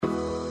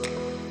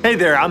Hey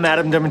there, I'm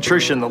Adam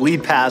Demetrician, the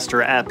lead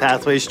pastor at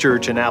Pathways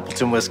Church in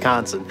Appleton,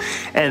 Wisconsin,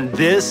 and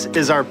this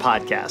is our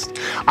podcast.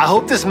 I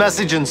hope this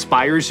message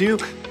inspires you,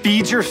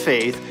 feeds your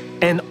faith,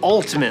 and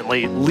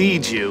ultimately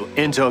leads you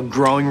into a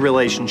growing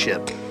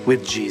relationship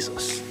with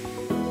Jesus.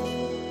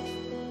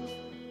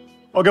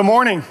 Well, good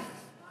morning.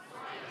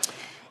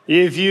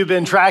 If you've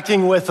been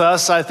tracking with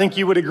us, I think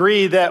you would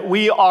agree that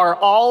we are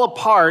all a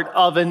part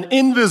of an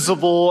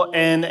invisible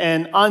and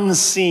an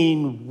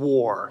unseen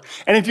war.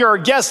 And if you're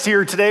a guest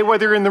here today,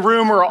 whether you're in the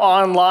room or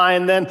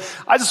online, then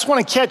I just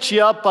want to catch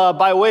you up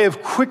by way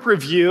of quick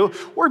review,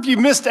 or if you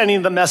missed any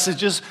of the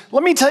messages,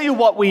 let me tell you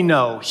what we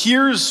know.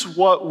 Here's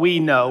what we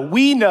know.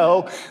 We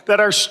know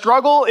that our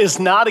struggle is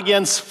not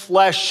against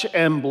flesh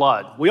and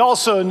blood. We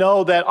also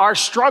know that our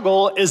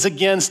struggle is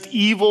against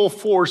evil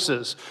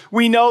forces.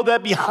 We know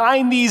that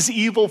behind these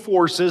evil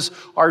forces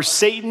are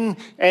Satan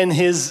and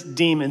his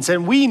demons.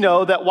 And we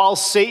know that while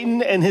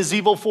Satan and his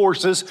evil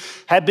forces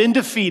have been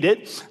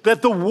defeated,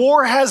 that the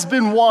war has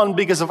been won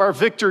because of our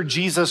victor,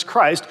 Jesus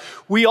Christ.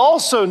 We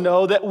also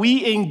know that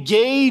we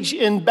engage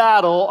in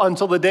battle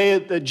until the day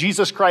that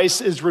Jesus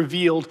Christ is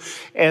revealed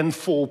in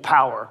full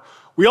power.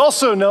 We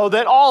also know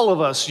that all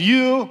of us,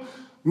 you,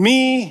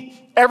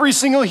 me, every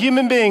single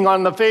human being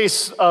on the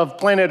face of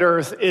planet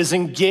Earth is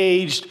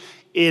engaged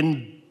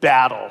in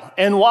battle.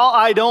 And while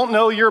I don't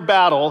know your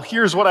battle,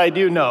 here's what I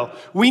do know.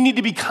 We need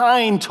to be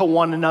kind to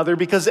one another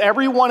because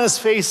everyone is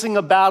facing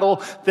a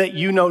battle that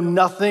you know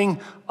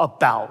nothing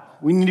about.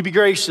 We need to be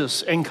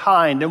gracious and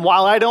kind. And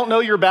while I don't know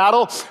your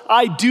battle,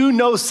 I do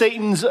know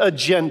Satan's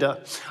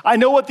agenda. I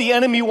know what the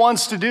enemy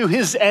wants to do.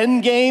 His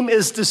end game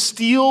is to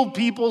steal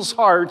people's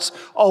hearts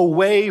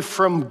away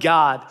from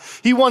God.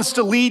 He wants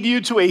to lead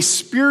you to a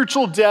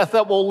spiritual death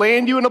that will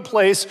land you in a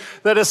place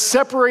that is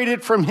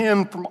separated from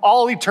him from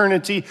all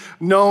eternity,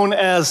 known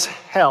as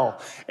hell.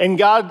 And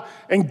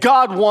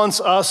God wants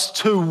us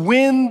to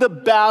win the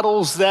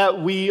battles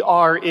that we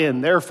are in.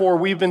 Therefore,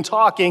 we've been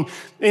talking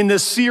in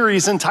this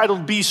series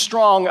entitled Be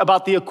Strong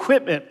about the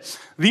equipment,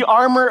 the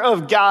armor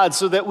of God,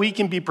 so that we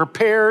can be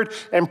prepared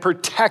and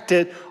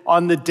protected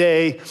on the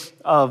day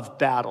of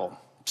battle.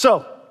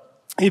 So,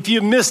 if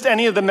you missed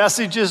any of the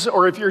messages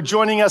or if you're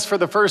joining us for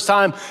the first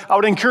time, I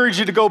would encourage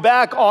you to go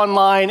back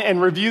online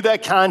and review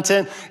that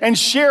content and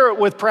share it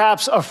with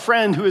perhaps a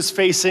friend who is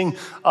facing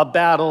a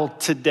battle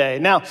today.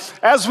 Now,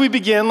 as we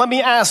begin, let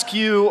me ask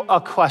you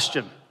a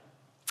question.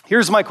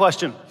 Here's my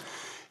question.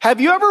 Have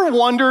you ever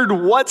wondered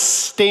what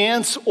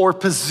stance or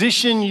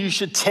position you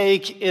should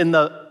take in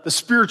the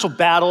spiritual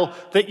battle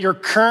that you're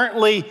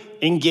currently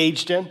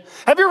engaged in?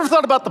 Have you ever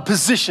thought about the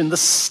position, the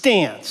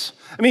stance?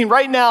 I mean,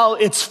 right now,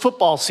 it's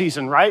football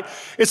season, right?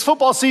 It's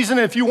football season,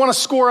 and if you want a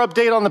score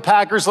update on the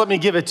Packers, let me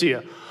give it to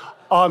you.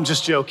 Oh, I'm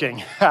just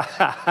joking.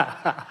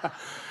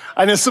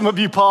 I know some of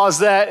you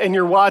paused that, and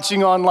you're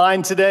watching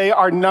online today.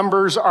 Our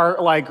numbers are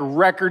like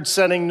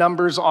record-setting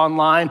numbers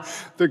online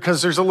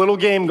because there's a little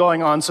game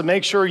going on, so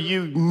make sure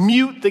you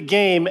mute the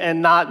game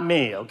and not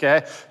me, okay?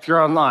 If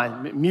you're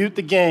online, mute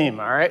the game,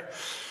 all right?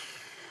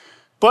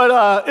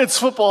 But it's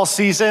football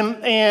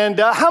season, and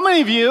how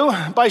many of you,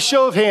 by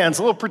show of hands,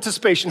 a little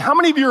participation, how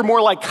many of you are more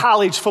like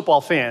college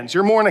football fans?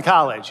 You're more into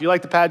college. You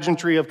like the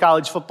pageantry of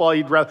college football.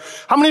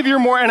 How many of you are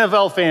more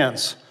NFL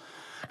fans?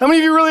 How many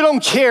of you really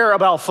don't care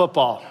about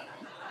football?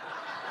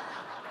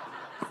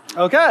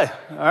 Okay,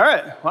 all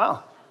right,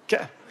 wow,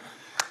 okay.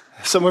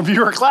 Some of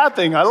you are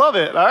clapping. I love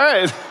it, all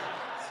right.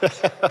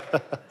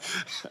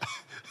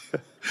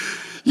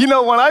 You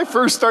know, when I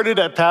first started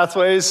at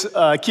Pathways,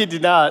 kid you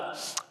not,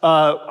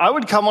 I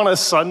would come on a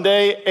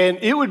Sunday and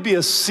it would be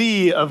a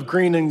sea of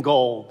green and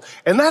gold.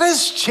 And that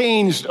has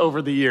changed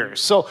over the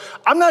years. So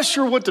I'm not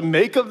sure what to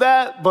make of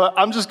that, but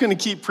I'm just going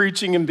to keep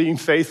preaching and being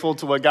faithful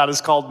to what God has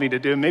called me to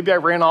do. Maybe I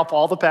ran off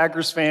all the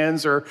Packers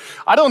fans, or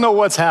I don't know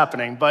what's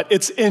happening, but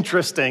it's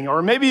interesting.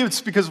 Or maybe it's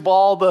because of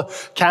all the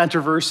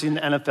controversy and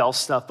NFL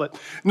stuff. But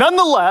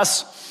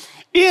nonetheless,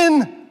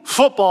 in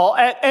football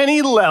at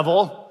any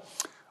level,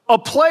 a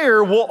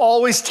player will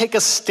always take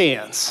a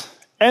stance.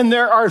 And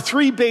there are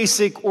three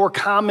basic or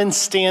common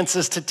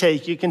stances to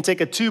take. You can take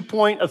a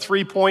 2-point, a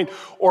 3-point,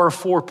 or a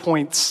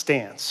 4-point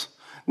stance.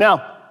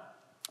 Now,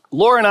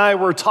 Laura and I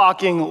were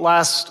talking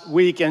last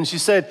week, and she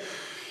said,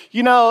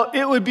 you know,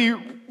 it would be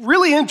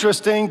really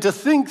interesting to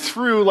think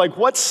through like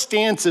what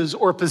stances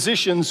or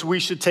positions we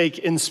should take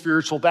in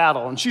spiritual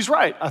battle. And she's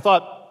right. I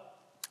thought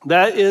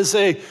that is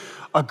a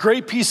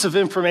great piece of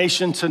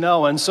information to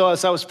know. And so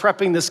as I was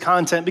prepping this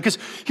content, because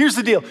here's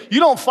the deal, you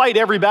don't fight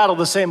every battle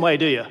the same way,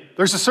 do you?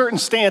 There's a certain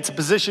stance, a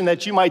position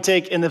that you might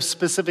take in the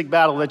specific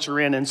battle that you're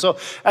in. And so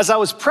as I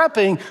was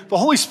prepping, the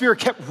Holy Spirit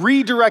kept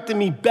redirecting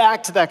me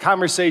back to that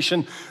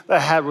conversation that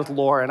I had with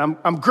Laura. And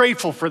I'm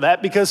grateful for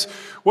that, because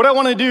what I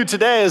want to do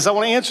today is I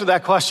want to answer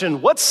that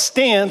question. What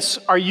stance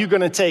are you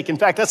going to take? In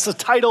fact, that's the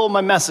title of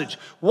my message.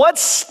 What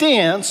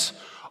stance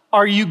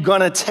are you going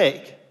to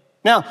take?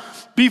 Now,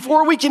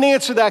 before we can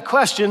answer that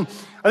question,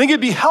 I think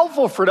it'd be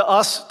helpful for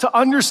us to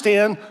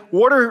understand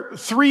what are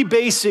three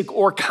basic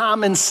or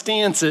common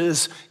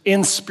stances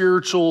in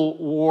spiritual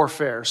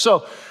warfare.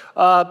 So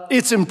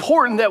it's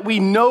important that we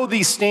know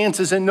these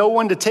stances and know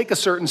when to take a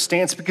certain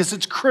stance because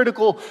it's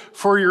critical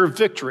for your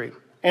victory.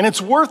 And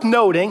it's worth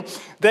noting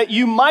that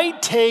you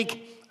might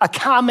take a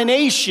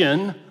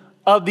combination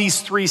of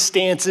these three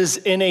stances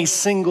in a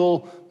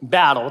single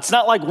battle. It's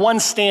not like one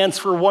stance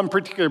for one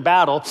particular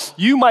battle.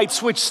 You might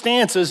switch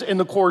stances in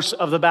the course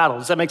of the battle.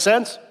 Does that make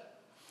sense?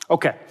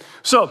 Okay,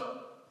 so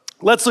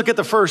let's look at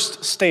the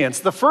first stance.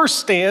 The first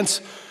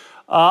stance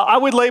I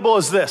would label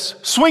as this: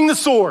 swing the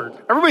sword.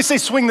 Everybody say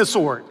swing the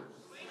sword.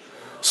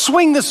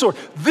 Swing the sword.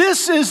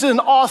 This is an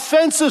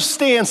offensive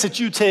stance that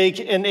you take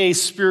in a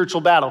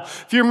spiritual battle.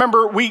 If you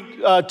remember week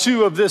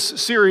 2 of this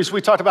series,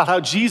 we talked about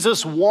how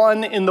Jesus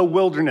won in the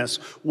wilderness.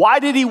 Why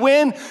did he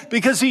win?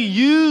 Because he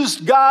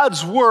used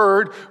God's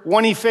word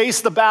when he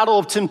faced the battle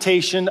of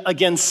temptation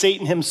against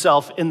Satan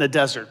himself in the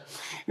desert.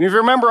 And if you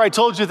remember, I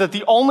told you that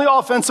the only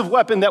offensive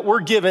weapon that we're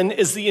given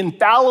is the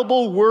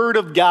infallible word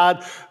of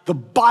God, the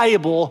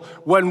Bible,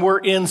 when we're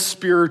in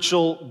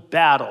spiritual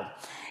battle.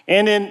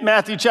 And in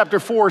Matthew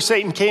chapter 4,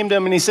 Satan came to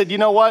him and he said, you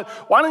know what?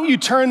 Why don't you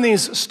turn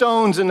these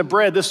stones into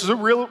bread? This is a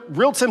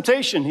real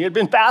temptation. He had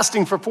been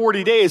fasting for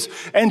 40 days.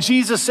 And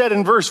Jesus said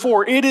in verse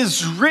 4, it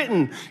is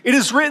written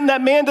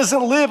that man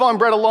doesn't live on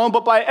bread alone,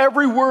 but by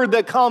every word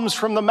that comes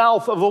from the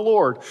mouth of the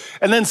Lord.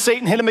 And then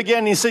Satan hit him again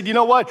and he said, you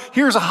know what?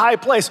 Here's a high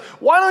place.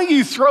 Why don't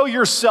you throw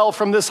yourself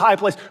from this high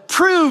place?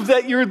 Prove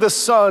that you're the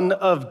Son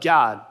of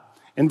God.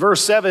 In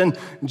verse 7,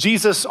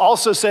 Jesus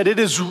also said, it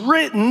is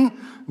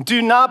written,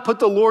 do not put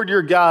the Lord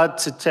your God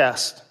to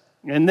test.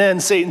 And then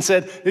Satan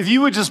said, if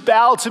you would just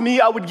bow to me,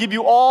 I would give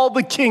you all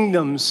the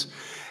kingdoms.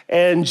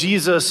 And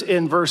Jesus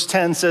in verse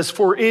 10 says,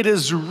 for it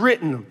is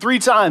written, 3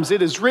 times,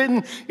 it is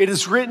written, it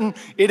is written,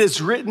 it is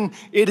written,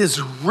 it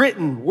is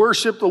written,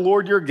 worship the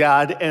Lord your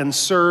God and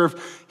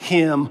serve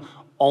him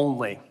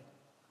only.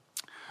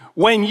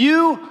 When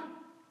you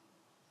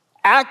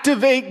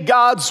activate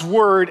God's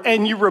word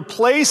and you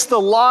replace the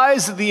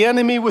lies of the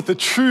enemy with the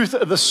truth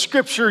of the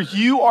scripture,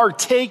 you are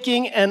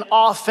taking an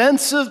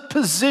offensive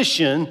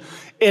position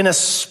in a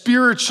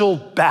spiritual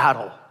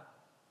battle.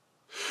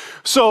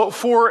 So,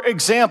 for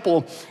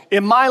example,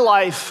 in my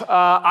life,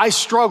 I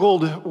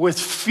struggled with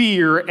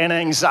fear and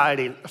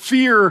anxiety.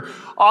 Fear,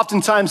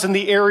 oftentimes in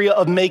the area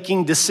of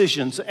making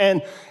decisions.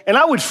 And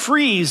I would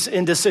freeze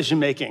in decision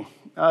making.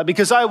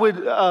 Because I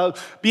would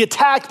be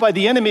attacked by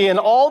the enemy and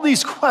all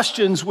these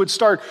questions would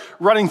start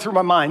running through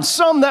my mind.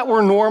 Some that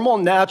were normal,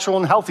 natural,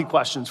 and healthy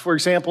questions. For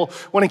example,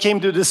 when it came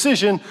to a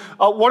decision,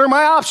 what are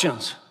my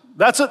options?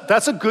 That's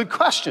a good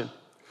question.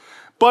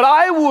 But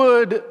I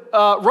would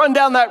run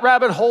down that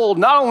rabbit hole,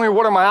 not only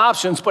what are my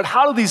options, but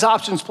how do these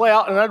options play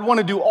out? And I'd want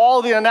to do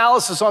all the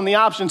analysis on the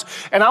options.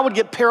 And I would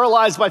get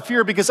paralyzed by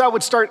fear because I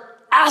would start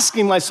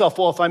asking myself,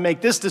 well, if I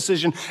make this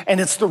decision and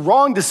it's the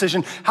wrong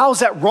decision, how is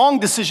that wrong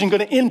decision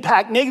going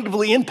to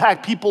negatively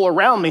impact people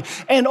around me?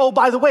 And oh,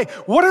 by the way,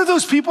 what are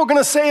those people going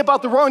to say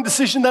about the wrong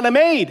decision that I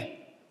made?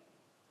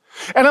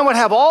 And I would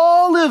have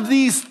all of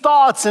these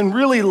thoughts and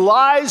really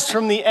lies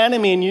from the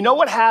enemy. And you know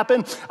what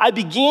happened? I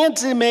began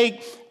to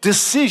make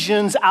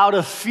decisions out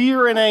of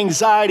fear and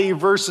anxiety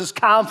versus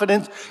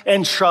confidence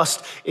and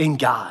trust in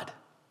God.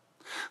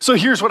 So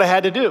here's what I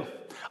had to do.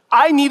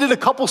 I needed a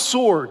couple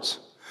swords.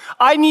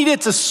 I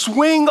needed to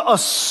swing a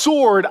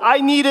sword. I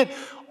needed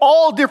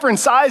all different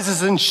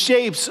sizes and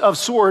shapes of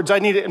swords. I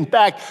needed, in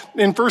fact,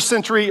 in first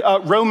century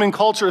Roman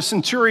culture, a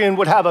centurion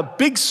would have a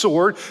big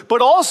sword,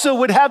 but also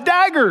would have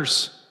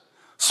daggers,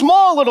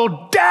 small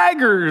little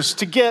daggers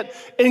to get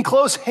in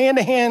close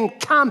hand-to-hand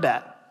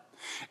combat.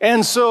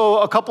 And so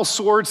a couple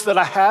swords that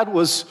I had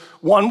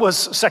one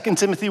was 2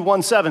 Timothy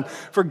 1:7.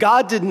 For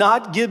God did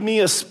not give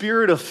me a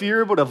spirit of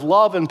fear, but of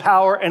love and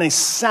power and a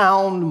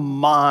sound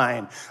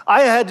mind.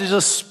 I had to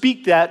just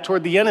speak that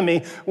toward the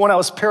enemy when I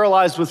was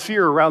paralyzed with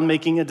fear around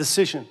making a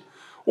decision.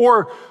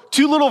 Or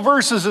 2 little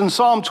verses in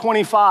Psalm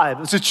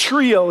 25. It's a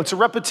trio, it's a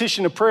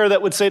repetition of prayer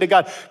that would say to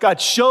God, God,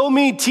 show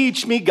me,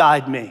 teach me,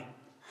 guide me.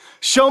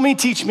 Show me,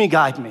 teach me,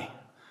 guide me.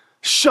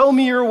 Show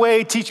me your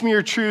way, teach me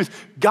your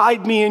truth,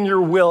 guide me in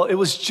your will. It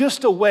was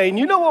just a way. And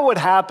you know what would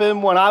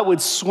happen when I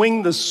would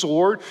swing the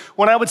sword?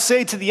 When I would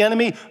say to the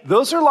enemy,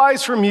 those are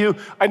lies from you.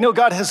 I know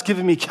God has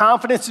given me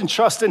confidence and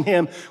trust in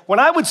him. When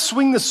I would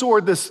swing the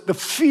sword, the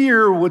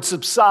fear would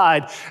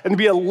subside and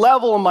be a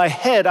level in my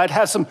head. I'd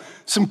have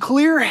some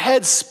clear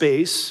head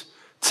space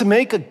to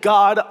make a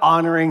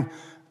God-honoring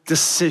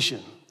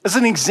decision. As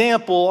an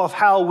example of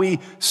how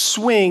we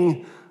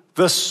swing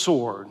the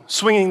sword,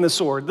 swinging the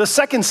sword. The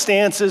second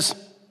stance is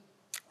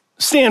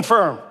stand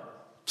firm.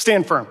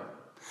 Stand firm.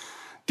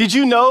 Did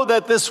you know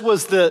that this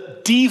was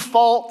the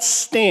default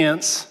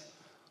stance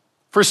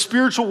for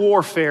spiritual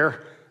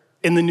warfare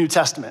in the New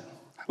Testament?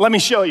 Let me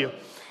show you.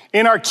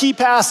 In our key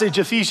passage,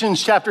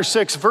 Ephesians chapter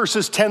 6,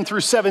 verses 10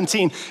 through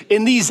 17,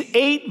 in these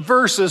 8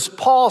 verses,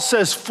 Paul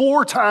says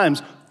 4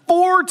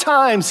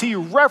 times he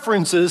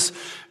references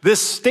this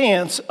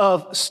stance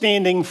of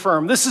standing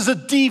firm. This is a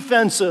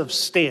defensive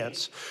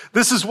stance.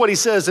 This is what he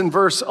says in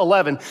verse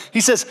 11.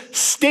 He says,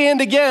 stand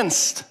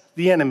against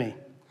the enemy.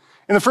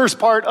 In the first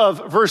part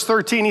of verse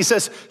 13, he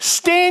says,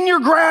 stand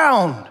your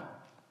ground.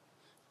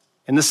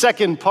 In the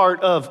second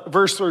part of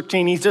verse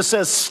 13, he just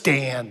says,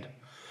 stand.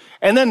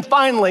 And then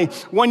finally,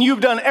 when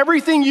you've done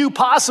everything you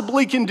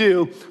possibly can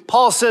do,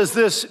 Paul says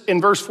this in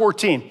verse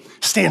 14,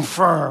 stand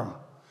firm,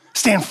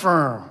 stand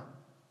firm.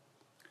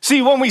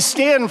 See, when we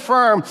stand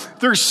firm,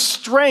 there's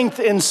strength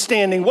in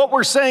standing. What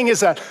we're saying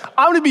is that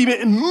I'm going to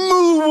be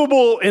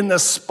immovable in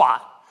this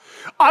spot.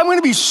 I'm going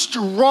to be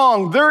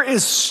strong. There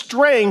is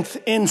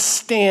strength in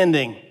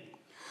standing.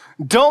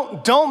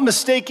 Don't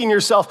mistake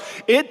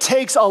yourself. It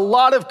takes a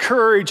lot of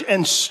courage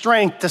and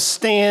strength to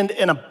stand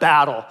in a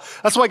battle.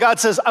 That's why God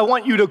says, I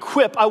want you to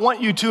equip. I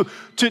want you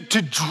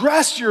to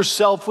dress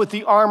yourself with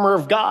the armor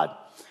of God.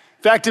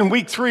 In fact, in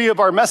week 3 of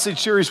our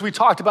message series, we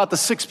talked about the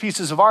 6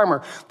 pieces of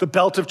armor: the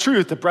belt of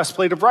truth, the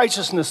breastplate of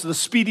righteousness, the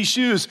speedy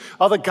shoes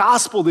of the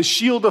gospel, the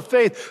shield of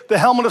faith, the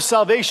helmet of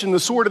salvation, the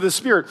sword of the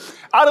Spirit.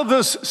 Out of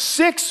those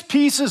 6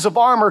 pieces of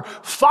armor,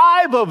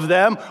 5 of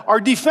them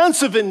are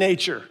defensive in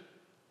nature.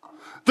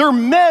 They're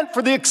meant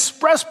for the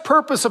express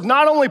purpose of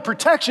not only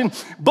protection,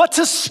 but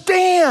to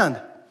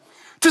stand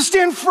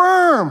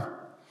firm,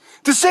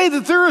 to say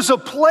that there is a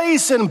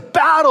place in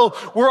battle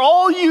where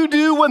all you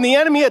do when the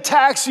enemy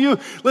attacks you,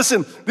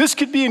 listen, this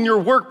could be in your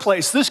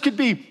workplace, this could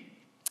be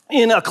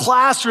in a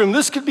classroom,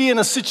 this could be in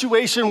a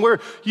situation where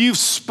you've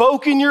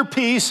spoken your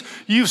piece,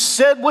 you've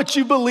said what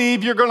you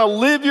believe, you're gonna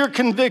live your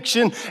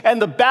conviction,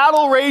 and the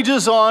battle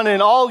rages on,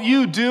 and all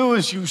you do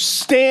is you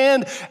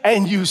stand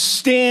and you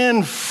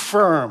stand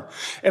firm.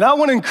 And I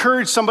wanna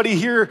encourage somebody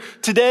here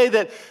today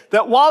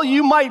that while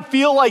you might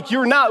feel like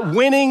you're not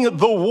winning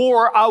the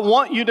war, I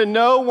want you to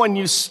know when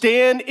you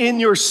stand in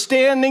your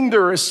standing,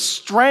 there is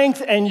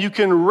strength and you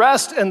can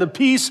rest in the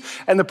peace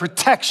and the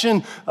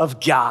protection of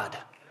God.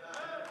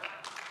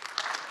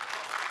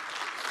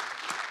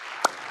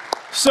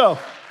 So,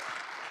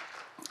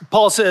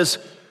 Paul says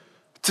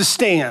to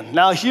stand.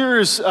 Now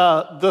here's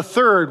the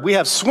third. We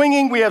have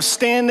swinging, we have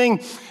standing,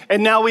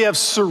 and now we have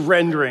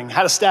surrendering. I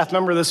had a staff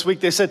member this week,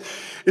 they said,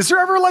 is there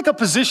ever like a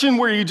position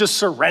where you just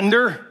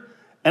surrender?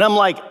 And I'm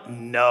like,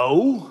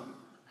 no.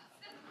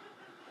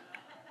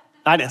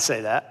 I didn't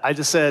say that. I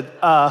just said,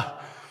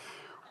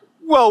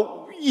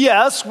 well,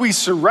 yes, we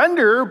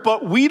surrender,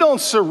 but we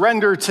don't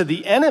surrender to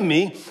the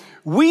enemy.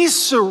 We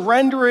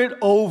surrender it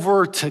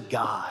over to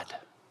God.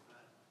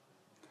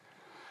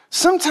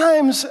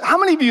 Sometimes, how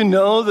many of you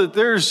know that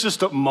there's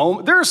just a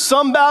moment, there are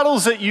some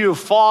battles that you have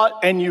fought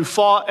and you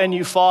fought and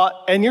you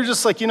fought, and you're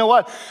just like, you know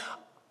what?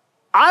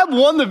 I've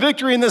won the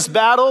victory in this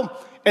battle,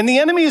 and the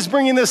enemy is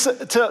bringing this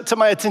to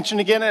my attention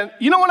again. And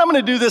you know what I'm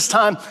going to do this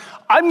time?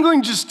 I'm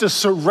going just to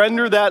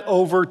surrender that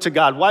over to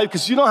God. Why?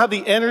 Because you don't have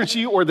the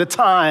energy or the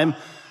time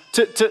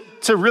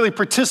to really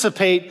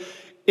participate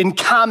in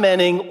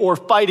commenting or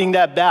fighting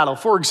that battle.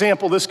 For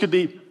example, this could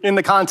be in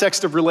the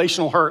context of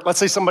relational hurt. Let's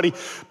say somebody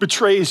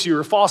betrays you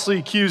or falsely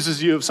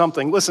accuses you of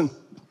something. Listen,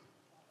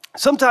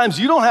 sometimes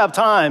you don't have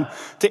time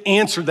to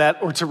answer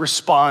that or to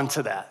respond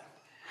to that.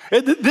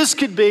 This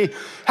could be,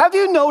 have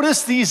you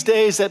noticed these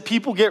days that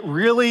people get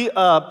really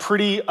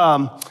pretty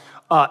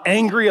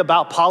angry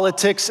about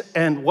politics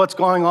and what's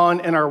going on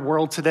in our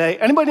world today?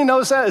 Anybody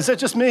notice that? Is that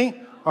just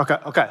me? Okay,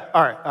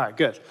 all right,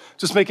 good.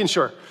 Just making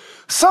sure.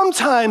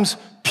 Sometimes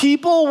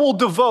people will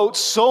devote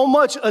so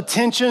much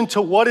attention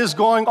to what is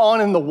going on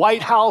in the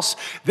White House,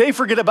 they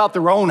forget about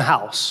their own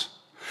house.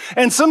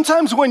 And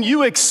sometimes when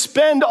you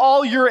expend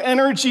all your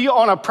energy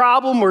on a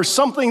problem or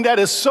something that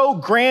is so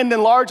grand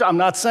and large, I'm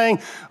not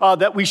saying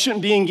that we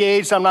shouldn't be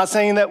engaged. I'm not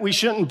saying that we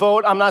shouldn't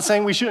vote. I'm not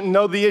saying we shouldn't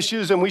know the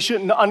issues and we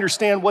shouldn't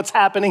understand what's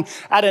happening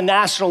at a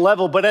national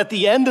level. But at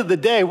the end of the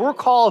day, we're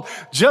called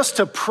just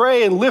to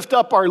pray and lift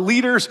up our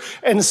leaders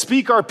and to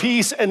speak our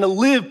peace and to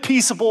live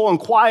peaceable and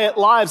quiet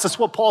lives. That's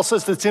what Paul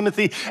says to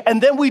Timothy.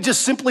 And then we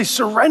just simply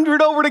surrender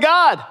it over to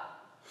God.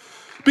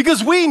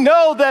 Because we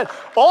know that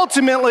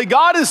ultimately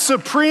God is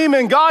supreme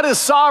and God is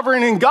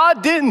sovereign and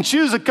God didn't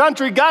choose a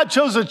country, God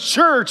chose a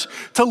church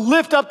to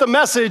lift up the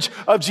message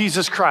of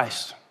Jesus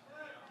Christ.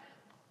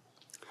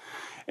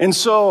 And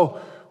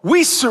so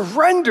we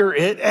surrender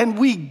it and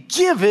we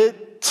give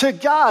it to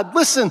God.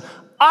 Listen,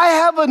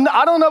 I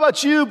don't know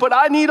about you, but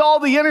I need all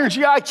the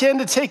energy I can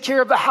to take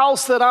care of the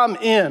house that I'm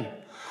in.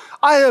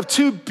 I have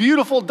 2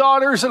 beautiful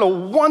daughters and a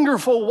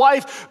wonderful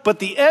wife, but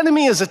the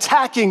enemy is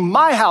attacking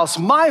my house,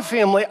 my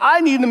family. I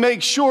need to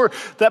make sure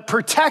that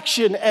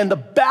protection and the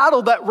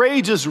battle that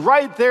rages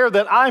right there,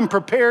 that I'm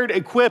prepared,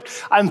 equipped,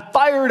 I'm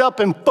fired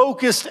up and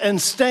focused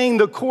and staying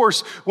the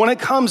course when it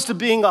comes to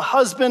being a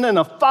husband and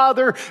a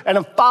father and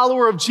a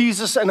follower of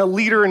Jesus and a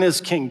leader in his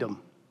kingdom.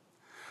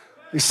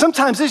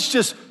 Sometimes it's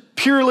just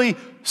purely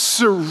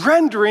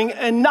surrendering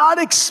and not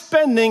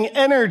expending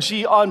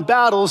energy on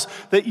battles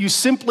that you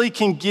simply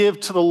can give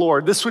to the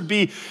Lord. This would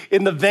be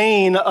in the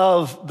vein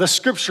of the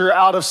scripture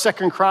out of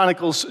 2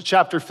 Chronicles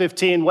chapter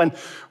 15 when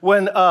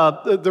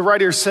the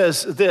writer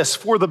says this,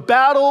 "For the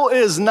battle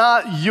is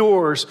not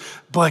yours,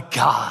 but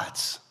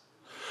God's."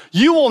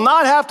 You will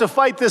not have to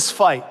fight this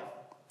fight.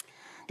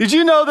 Did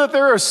you know that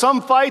there are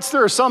some fights,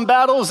 there are some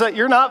battles that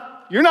you're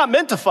not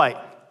meant to fight?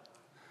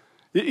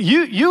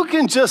 You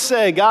can just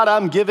say, God,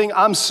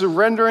 I'm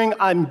surrendering,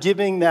 I'm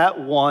giving that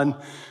one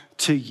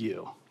to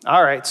you.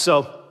 All right,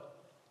 so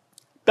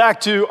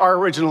back to our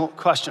original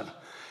question.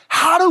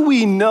 How do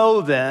we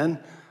know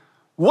then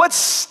what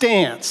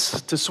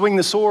stance to swing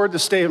the sword, to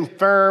stay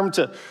firm,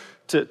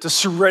 to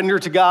surrender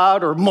to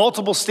God, or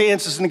multiple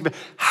stances?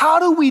 How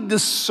do we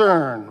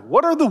discern?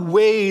 What are the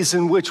ways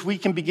in which we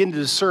can begin to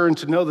discern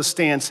to know the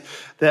stance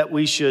that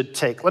we should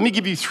take? Let me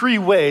give you 3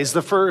 ways.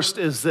 The first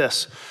is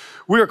this.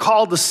 We are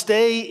called to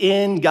stay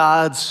in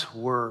God's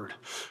word.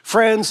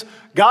 Friends,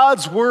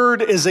 God's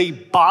word is a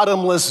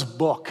bottomless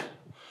book.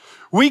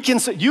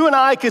 You and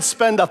I could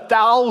spend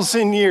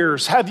 1,000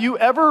 years. Have you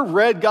ever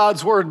read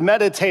God's word,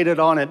 meditated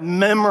on it,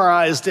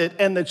 memorized it,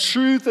 and the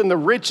truth and the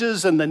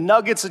riches and the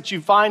nuggets that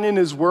you find in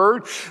his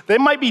word? They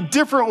might be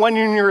different when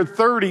you're in your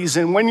 30s,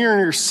 and when you're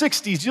in your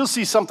 60s, you'll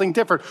see something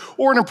different.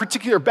 Or in a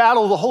particular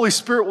battle, the Holy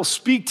Spirit will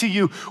speak to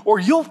you, or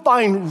you'll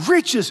find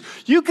riches.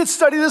 You could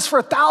study this for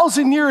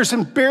 1,000 years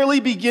and barely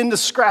begin to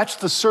scratch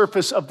the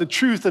surface of the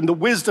truth and the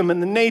wisdom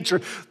and the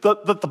nature,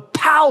 the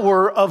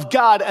power of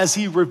God as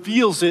he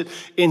reveals it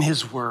in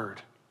his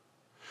word.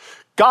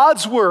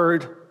 God's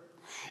word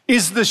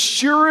is the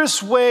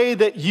surest way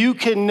that you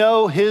can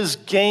know his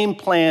game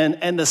plan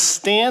and the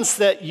stance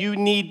that you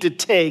need to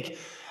take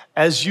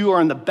as you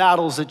are in the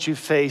battles that you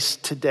face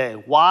today.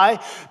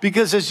 Why?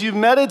 Because as you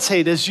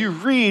meditate, as you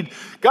read,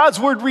 God's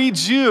word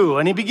reads you,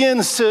 and he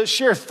begins to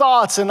share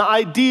thoughts and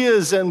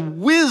ideas and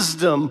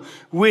wisdom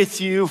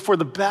with you for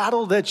the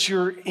battle that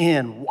you're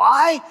in.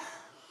 Why?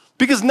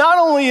 Because not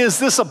only is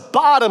this a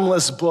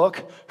bottomless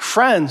book,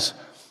 friends,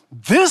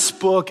 this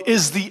book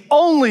is the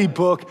only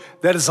book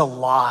that is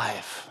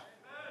alive.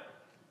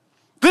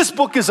 This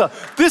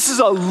is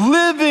a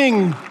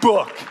living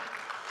book.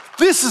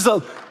 This is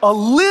a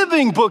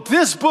living book.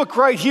 This book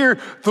right here,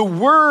 the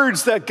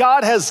words that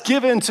God has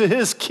given to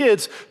his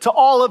kids, to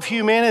all of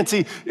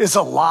humanity, is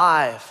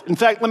alive. In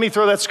fact, let me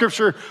throw that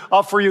scripture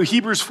up for you.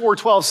 Hebrews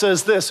 4:12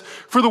 says this,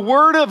 "For the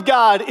word of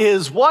God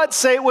is" what?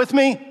 Say it with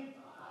me.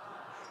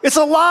 It's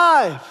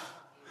alive.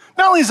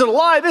 Not only is it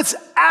alive, it's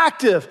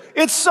active.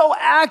 It's so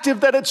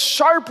active that it's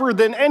sharper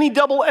than any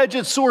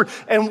double-edged sword.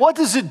 And what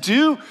does it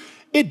do?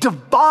 It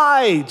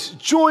divides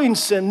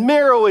joints and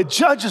marrow. It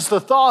judges the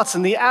thoughts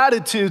and the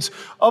attitudes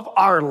of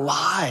our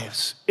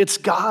lives. It's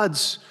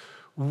God's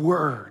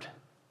word.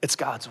 It's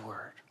God's word.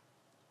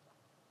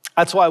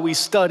 That's why we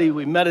study,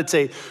 we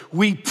meditate,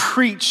 we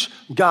preach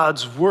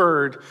God's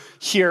word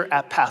here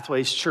at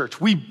Pathways Church.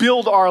 We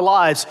build our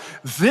lives.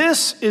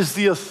 This is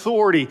the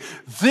authority.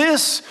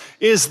 This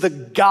is the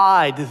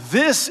guide.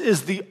 This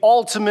is the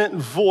ultimate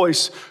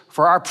voice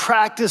for our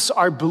practice,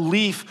 our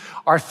belief,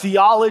 our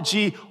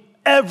theology.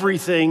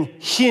 Everything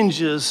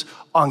hinges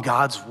on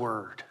God's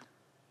word.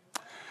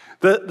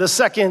 The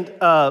second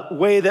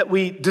way that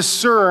we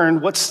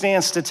discern what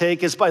stance to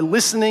take is by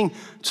listening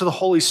to the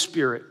Holy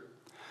Spirit.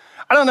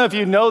 I don't know if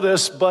you know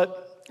this,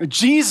 but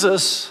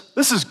Jesus,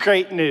 this is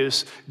great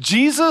news.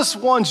 Jesus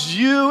wants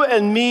you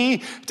and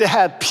me to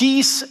have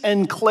peace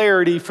and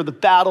clarity for the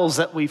battles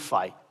that we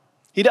fight.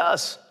 He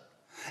does.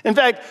 In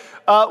fact,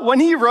 when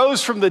he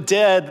rose from the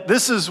dead,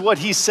 this is what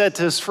he said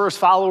to his first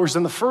followers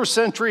in the first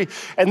century,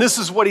 and this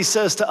is what he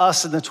says to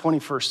us in the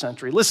 21st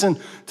century. Listen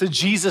to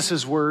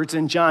Jesus' words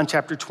in John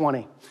chapter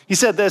 20. He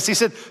said this, he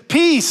said,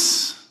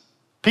 peace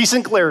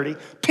and clarity,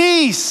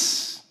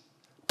 peace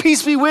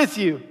be with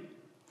you.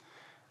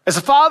 As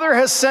the Father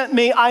has sent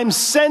me, I'm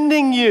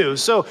sending you.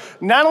 So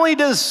not only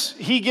does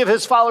he give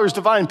his followers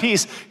divine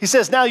peace, he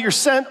says, now you're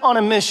sent on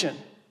a mission.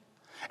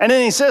 And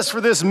then he says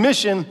for this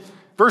mission,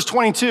 verse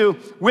 22,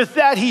 with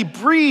that he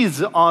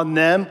breathed on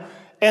them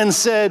and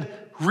said,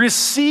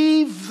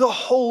 receive the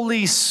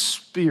Holy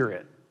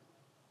Spirit.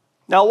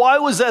 Now, why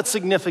was that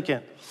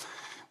significant?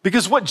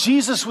 Because what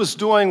Jesus was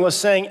doing was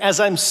saying, as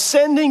I'm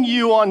sending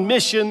you on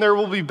mission, there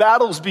will be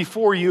battles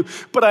before you,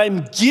 but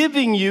I'm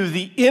giving you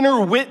the inner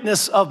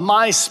witness of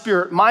my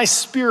Spirit. My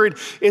Spirit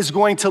is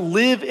going to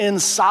live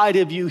inside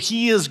of you.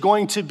 He is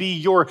going to be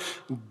your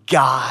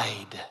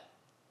guide.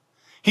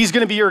 He's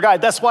going to be your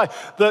guide. That's why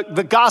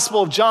the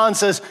Gospel of John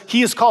says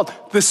he is called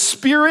the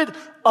Spirit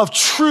of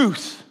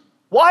Truth.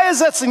 Why is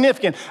that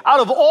significant?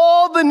 Out of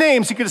all the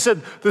names, he could have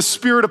said the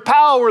spirit of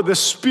power, the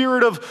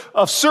spirit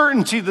of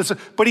certainty,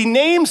 but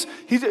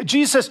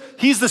Jesus says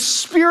he's the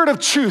Spirit of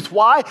truth.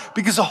 Why?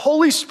 Because the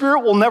Holy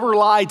Spirit will never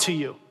lie to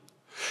you.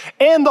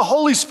 And the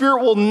Holy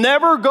Spirit will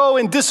never go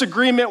in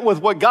disagreement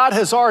with what God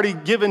has already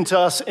given to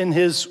us in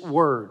his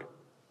word.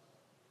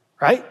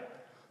 Right?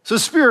 So the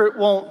Spirit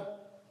won't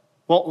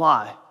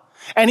lie.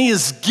 And he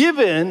has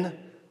given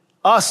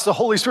us, the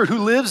Holy Spirit who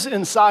lives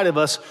inside of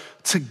us,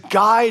 to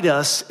guide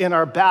us in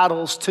our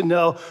battles, to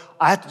know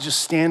I have to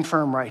just stand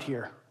firm right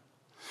here.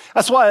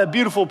 That's why a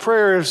beautiful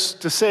prayer is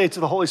to say to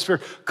the Holy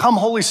Spirit, come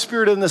Holy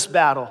Spirit in this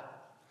battle.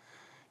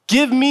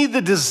 Give me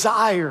the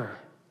desire.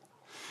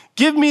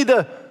 Give me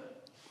the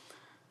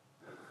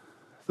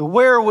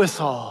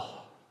wherewithal.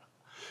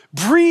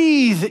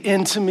 Breathe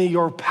into me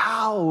your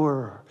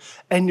power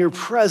and your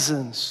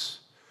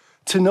presence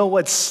to know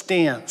what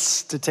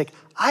stance to take.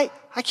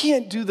 I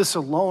can't do this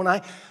alone.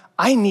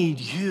 I need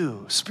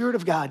you. Spirit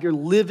of God, you're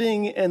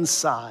living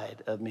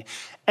inside of me.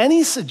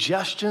 Any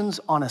suggestions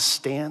on a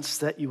stance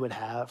that you would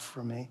have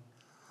for me?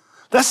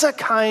 That's that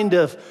kind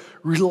of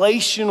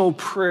relational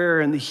prayer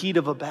in the heat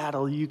of a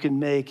battle you can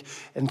make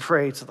and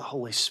pray to the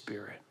Holy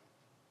Spirit.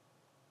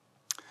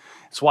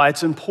 It's why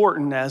it's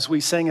important, as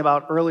we sang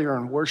about earlier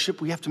in worship,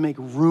 we have to make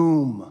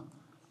room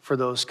for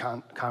those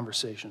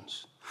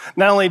conversations.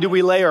 Not only do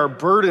we lay our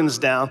burdens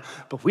down,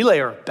 but we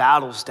lay our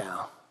battles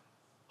down.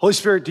 Holy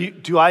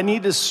Spirit, do I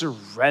need to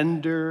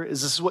surrender?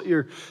 Is this what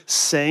you're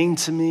saying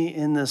to me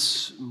in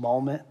this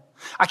moment?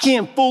 I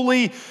can't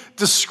fully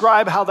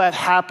describe how that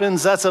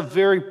happens. That's a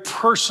very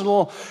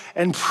personal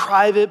and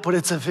private, but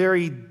it's a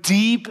very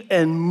deep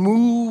and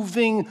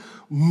moving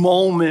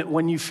moment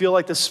when you feel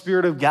like the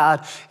Spirit of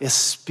God is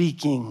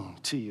speaking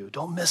to you.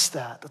 Don't miss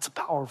that. That's a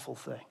powerful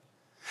thing.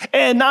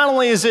 And not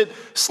only is it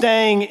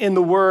staying in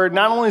the Word,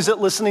 not only is it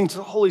listening to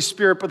the Holy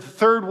Spirit, but the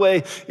third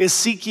way is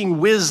seeking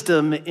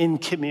wisdom in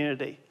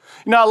community.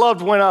 You know, I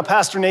loved when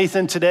Pastor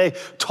Nathan today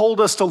told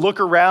us to look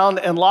around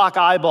and lock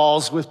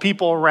eyeballs with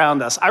people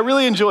around us. I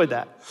really enjoyed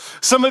that.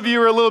 Some of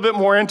you are a little bit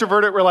more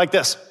introverted. We're like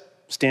this: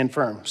 stand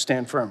firm,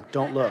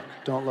 don't look,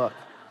 don't look.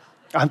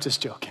 I'm just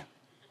joking.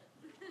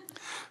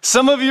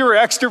 Some of you are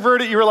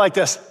extroverted. You were like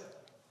this.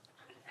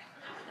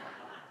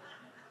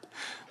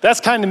 That's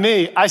kind of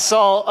me. I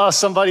saw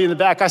somebody in the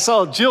back. I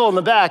saw Jill in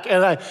the back,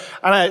 and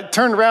I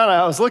turned around, and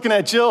I was looking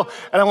at Jill,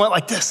 and I went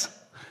like this.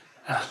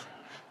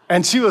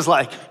 And she was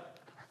like,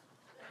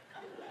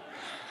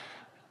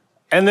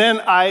 and then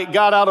I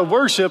got out of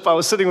worship. I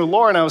was sitting with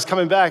Laura, and I was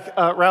coming back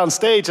around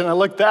stage, and I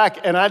looked back,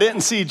 and I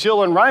didn't see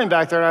Jill and Ryan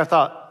back there, and I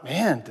thought,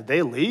 man, did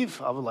they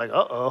leave? I was like,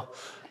 uh-oh,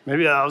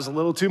 maybe that was a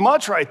little too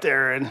much right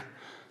there, and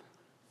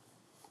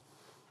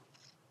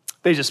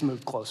they just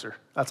moved closer.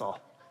 That's all.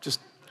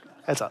 Just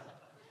heads up.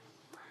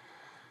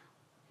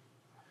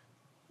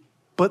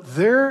 But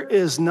there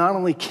is not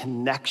only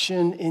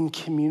connection in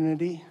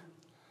community,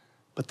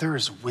 but there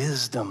is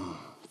wisdom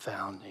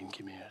found in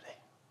community.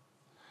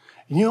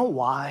 And you know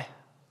why?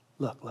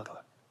 Look.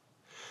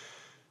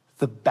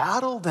 The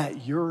battle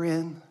that you're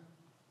in,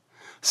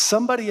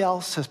 somebody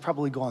else has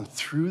probably gone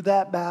through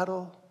that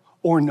battle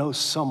or knows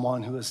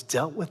someone who has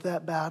dealt with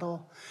that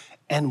battle.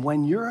 And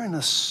when you're in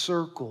a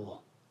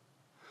circle,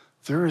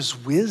 there is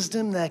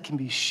wisdom that can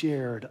be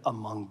shared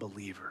among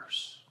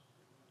believers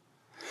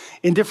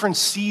in different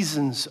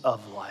seasons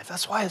of life.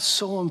 That's why it's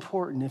so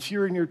important. If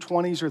you're in your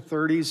 20s or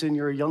 30s and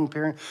you're a young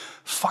parent,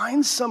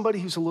 find somebody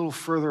who's a little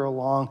further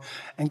along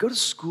and go to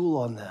school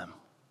on them.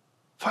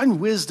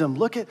 Find wisdom.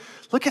 Look at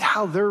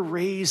how they're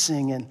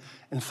raising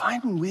and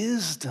find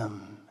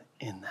wisdom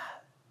in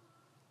that.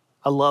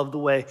 I love the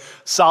way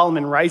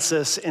Solomon writes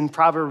this in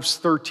Proverbs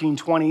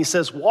 13:20. He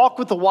says, walk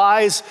with the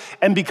wise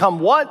and become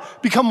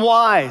what? Become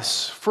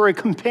wise, for a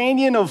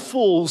companion of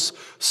fools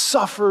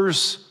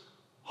suffers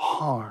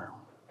harm.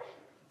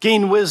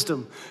 Gain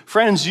wisdom.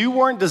 Friends, you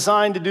weren't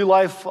designed to do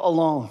life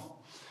alone.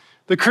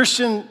 The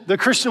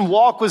Christian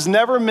walk was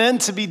never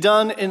meant to be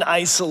done in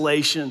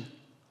isolation.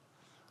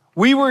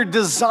 We were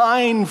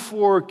designed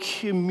for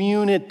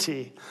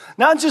community.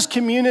 Not just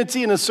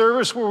community in a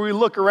service where we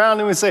look around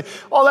and we say,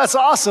 oh, that's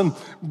awesome,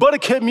 but a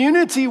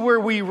community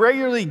where we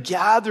regularly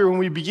gather and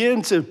we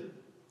begin to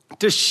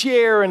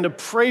share and to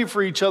pray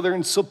for each other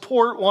and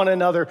support one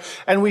another.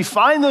 And we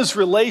find those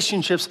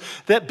relationships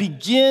that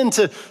begin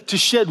to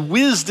shed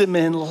wisdom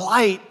and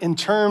light in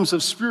terms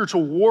of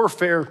spiritual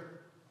warfare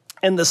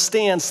and the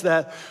stance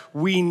that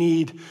we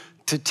need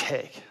to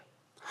take.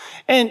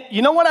 And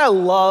you know what I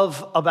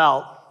love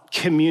about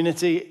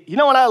community? You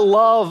know what I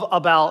love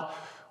about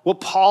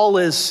what Paul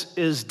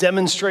is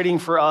demonstrating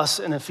for us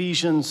in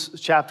Ephesians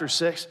chapter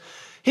 6?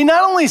 He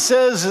not only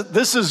says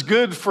this is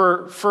good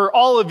for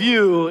all of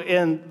you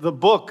in the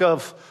book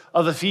of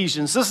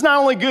Ephesians. This is not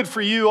only good for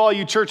you, all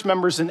you church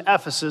members in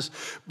Ephesus,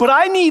 but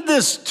I need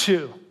this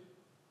too.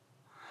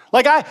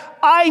 Like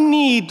I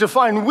need to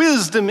find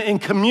wisdom in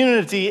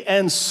community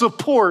and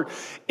support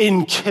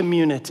in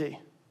community.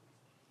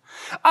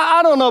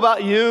 I don't know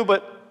about you,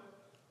 but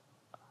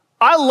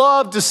I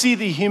love to see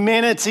the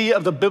humanity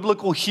of the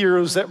biblical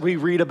heroes that we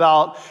read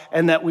about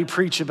and that we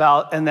preach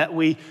about and that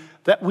we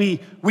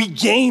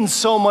gain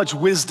so much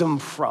wisdom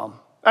from.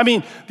 I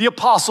mean, the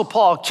Apostle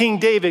Paul, King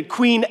David,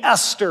 Queen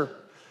Esther,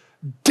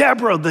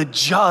 Deborah the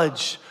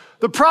judge,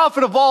 the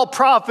prophet of all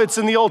prophets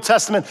in the Old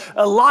Testament,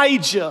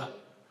 Elijah.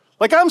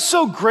 Like, I'm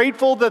so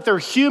grateful that they're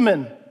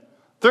human.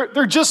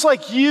 They're just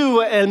like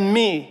you and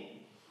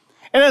me.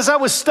 And as I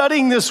was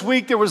studying this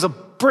week, there was a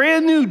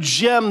brand new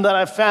gem that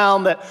I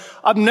found that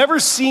I've never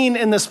seen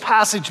in this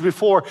passage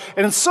before.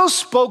 And it so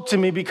spoke to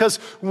me because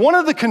one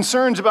of the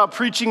concerns about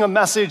preaching a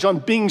message on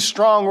being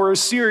strong, or a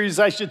series,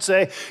 I should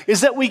say,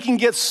 is that we can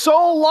get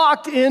so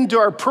locked into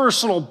our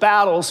personal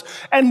battles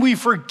and we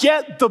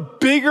forget the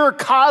bigger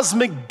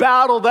cosmic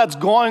battle that's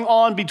going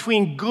on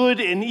between good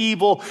and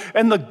evil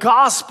and the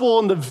gospel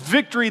and the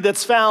victory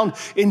that's found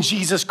in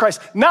Jesus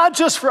Christ. Not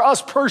just for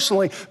us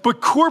personally,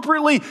 but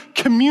corporately,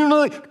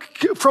 communally,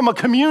 from a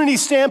community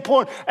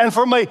standpoint, and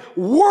from a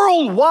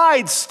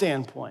worldwide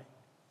standpoint.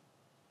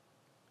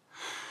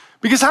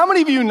 Because how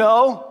many of you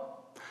know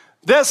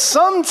that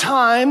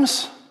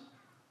sometimes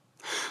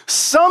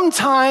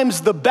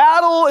the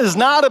battle is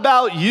not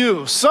about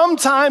you.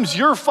 Sometimes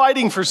you're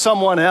fighting for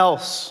someone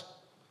else.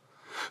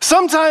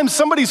 Sometimes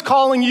somebody's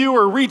calling you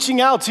or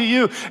reaching out to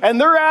you, and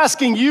they're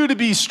asking you to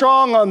be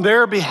strong on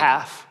their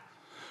behalf.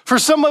 For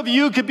some of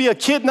you, it could be a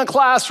kid in a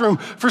classroom.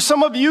 For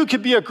some of you, it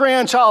could be a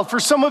grandchild. For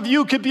some of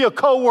you, it could be a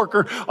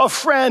coworker, a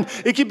friend.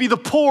 It could be the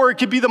poor. It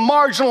could be the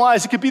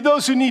marginalized. It could be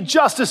those who need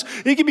justice.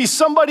 It could be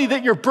somebody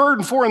that you're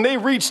burdened for, and they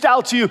reached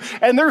out to you,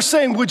 and they're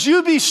saying, would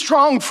you be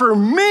strong for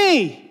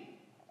me?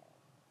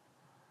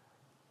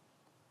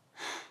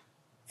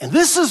 And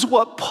this is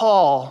what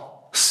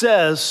Paul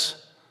says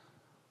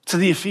to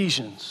the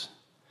Ephesians.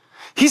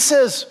 He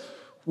says,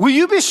 will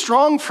you be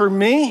strong for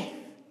me?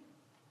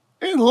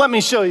 Let me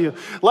show you.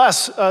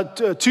 Last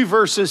two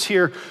verses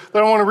here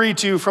that I want to read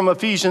to you from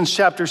Ephesians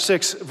chapter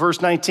 6,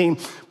 verse 19.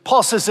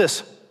 Paul says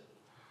this,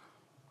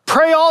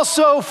 pray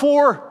also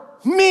for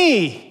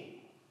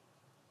me.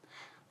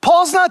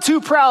 Paul's not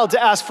too proud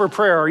to ask for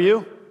prayer, are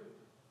you?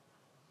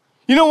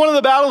 You know, one of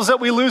the battles that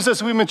we lose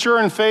as we mature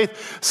in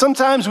faith,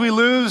 sometimes we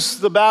lose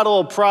the battle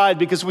of pride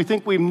because we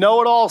think we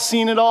know it all,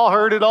 seen it all,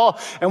 heard it all,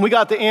 and we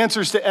got the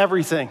answers to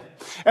everything.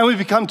 And we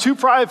become too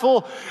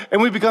prideful,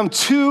 and we become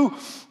too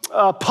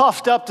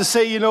puffed up to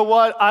say, you know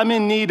what, I'm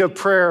in need of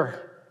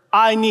prayer.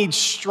 I need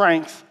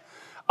strength.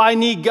 I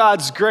need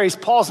God's grace.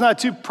 Paul's not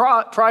too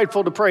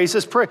prideful to pray. He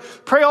says,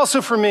 pray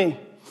also for me,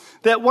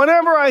 that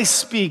whenever I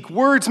speak,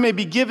 words may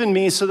be given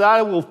me so that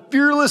I will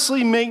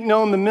fearlessly make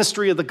known the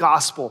mystery of the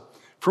gospel,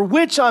 for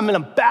which I'm an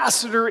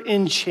ambassador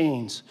in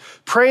chains.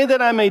 Pray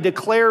that I may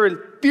declare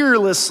it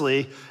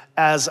fearlessly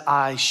as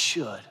I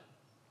should.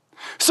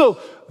 So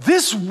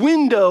this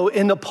window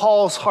into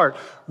Paul's heart,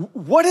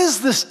 what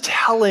is this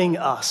telling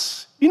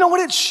us? You know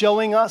what it's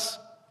showing us?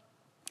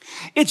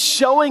 It's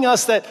showing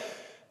us that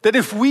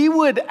if we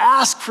would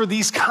ask for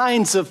these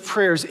kinds of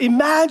prayers,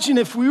 imagine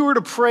if we were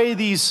to pray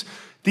these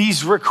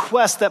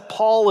requests that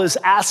Paul is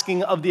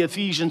asking of the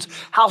Ephesians,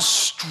 how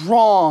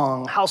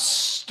strong, how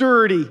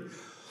sturdy,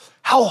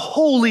 how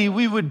holy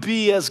we would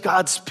be as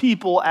God's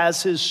people,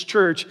 as his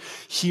church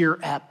here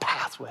at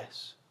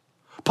Pathways.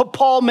 But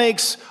Paul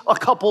makes a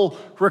couple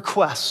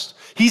requests.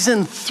 He's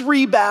in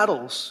 3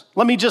 battles.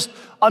 Let me just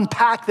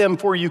unpack them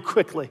for you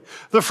quickly.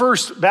 The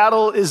first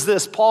battle is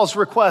this. Paul's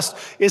request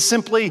is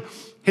simply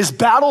his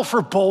battle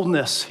for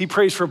boldness. He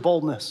prays for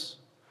boldness.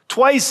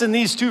 Twice in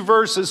these 2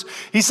 verses,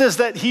 he says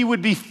that he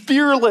would be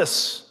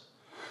fearless.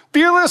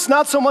 Fearless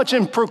not so much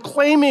in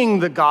proclaiming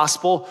the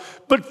gospel,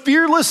 but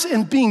fearless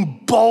in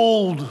being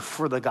bold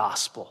for the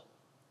gospel.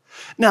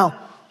 Now,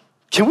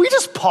 can we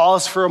just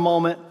pause for a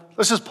moment?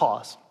 Let's just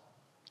pause.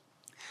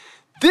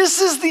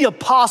 This is the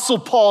Apostle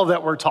Paul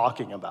that we're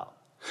talking about.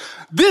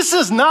 This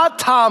is not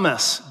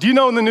Thomas. Do you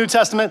know in the New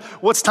Testament,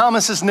 what's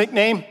Thomas's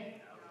nickname?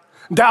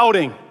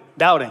 Doubting.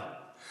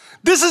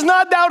 This is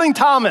not Doubting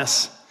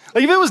Thomas.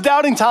 Like if it was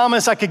Doubting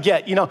Thomas, I could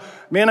get,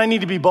 man, I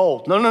need to be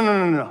bold.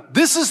 No.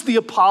 This is the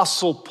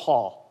Apostle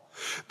Paul.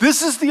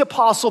 This is the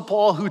Apostle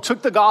Paul who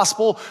took the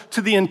gospel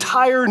to the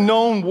entire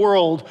known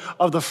world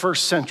of the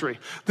first century.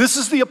 This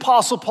is the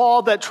Apostle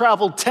Paul that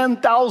traveled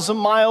 10,000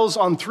 miles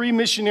on 3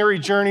 missionary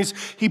journeys.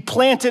 He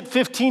planted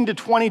 15 to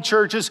 20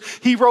 churches.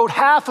 He wrote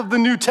half of the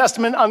New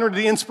Testament under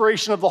the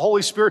inspiration of the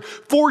Holy Spirit,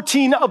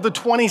 14 of the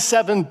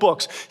 27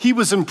 books. He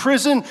was in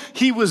prison.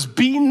 He was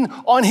beaten.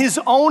 On his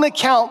own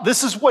account,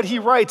 this is what he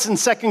writes in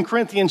 2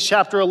 Corinthians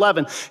chapter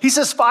 11. He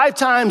says, 5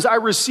 times I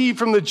received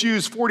from the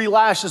Jews 40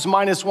 lashes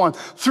minus 1.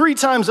 3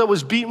 times I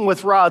was beaten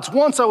with rods.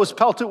 Once I was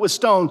pelted with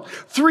stones.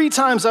 3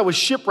 times I was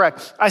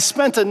shipwrecked. I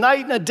spent a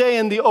night and a day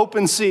in the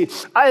open sea.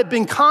 I have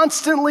been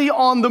constantly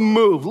on the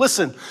move.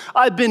 Listen,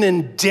 I've been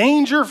in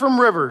danger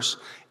from rivers,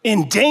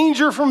 in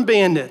danger from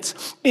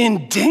bandits,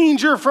 in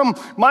danger from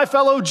my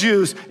fellow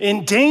Jews,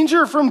 in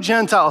danger from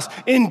Gentiles,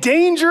 in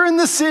danger in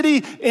the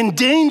city, in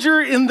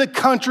danger in the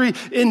country,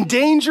 in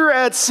danger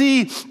at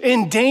sea,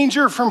 in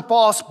danger from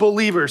false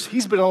believers.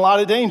 He's been in a lot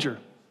of danger.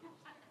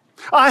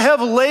 I have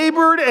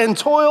labored and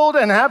toiled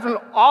and have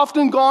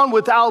often gone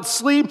without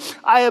sleep.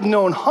 I have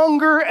known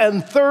hunger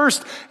and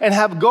thirst and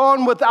have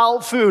gone without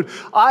food.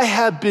 I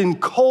have been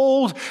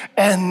cold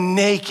and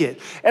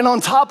naked. And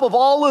on top of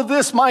all of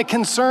this, my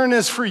concern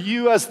is for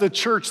you as the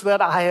church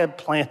that I have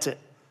planted.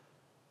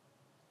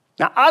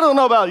 Now, I don't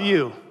know about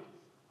you,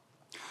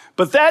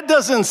 but that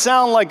doesn't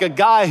sound like a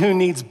guy who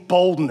needs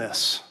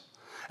boldness.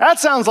 That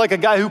sounds like a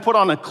guy who put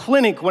on a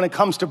clinic when it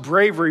comes to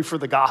bravery for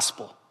the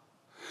gospel.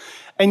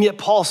 And yet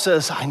Paul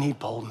says, I need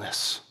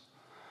boldness.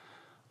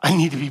 I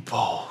need to be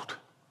bold.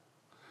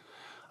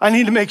 I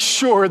need to make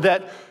sure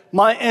that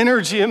my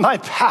energy and my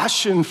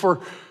passion for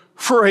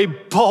a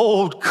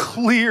bold,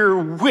 clear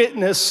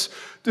witness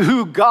to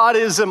who God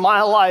is in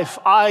my life,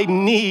 I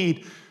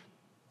need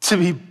to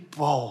be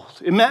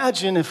bold.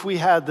 Imagine if we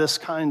had this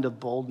kind of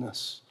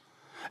boldness.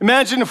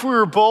 Imagine if we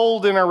were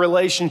bold in our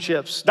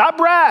relationships. Not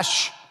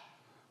brash,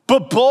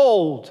 but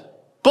bold.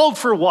 Bold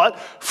for what?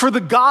 For the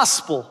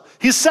gospel.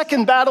 His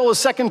second battle, his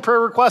second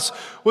prayer request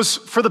was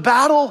for the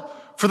battle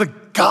for the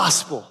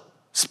gospel,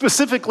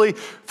 specifically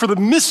for the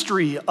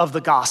mystery of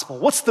the gospel.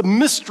 What's the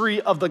mystery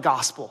of the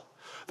gospel?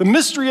 The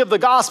mystery of the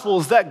gospel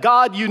is that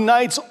God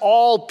unites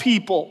all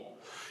people.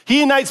 He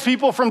unites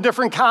people from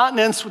different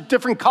continents, with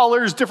different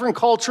colors, different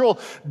cultural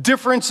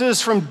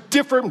differences, from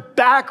different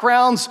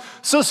backgrounds,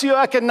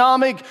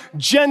 socioeconomic,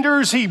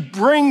 genders. He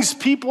brings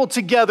people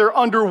together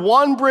under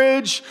one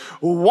bridge,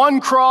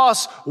 one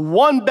cross,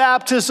 one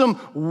baptism,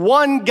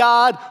 one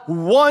God,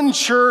 one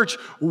church,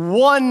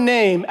 one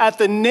name. At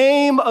the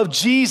name of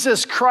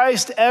Jesus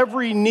Christ,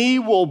 every knee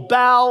will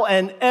bow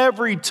and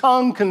every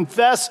tongue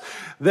confess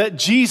that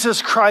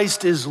Jesus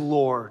Christ is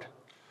Lord.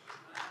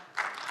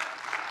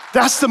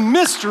 That's the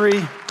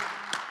mystery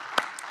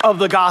of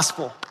the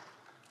gospel.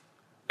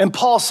 And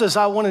Paul says,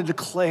 I want to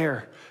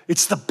declare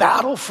it's the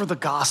battle for the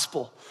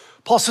gospel.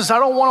 Paul says, I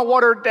don't want to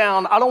water it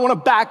down. I don't want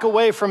to back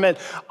away from it.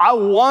 I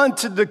want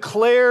to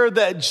declare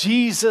that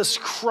Jesus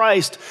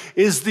Christ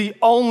is the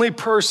only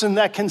person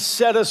that can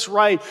set us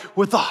right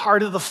with the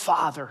heart of the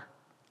Father.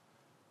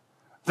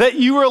 That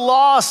you were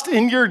lost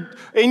in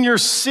your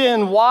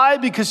sin. Why?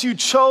 Because you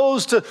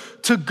chose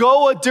to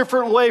go a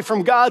different way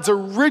from God's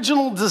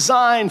original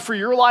design for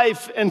your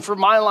life and for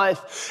my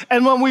life.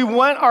 And when we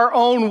went our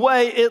own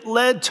way, it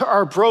led to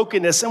our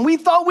brokenness. And we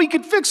thought we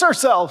could fix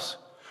ourselves.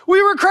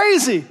 We were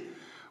crazy.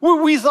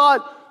 We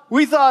thought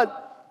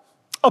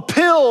a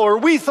pill, or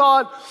we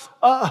thought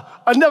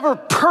another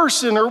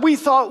person, or we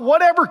thought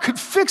whatever could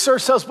fix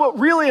ourselves. But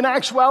really, in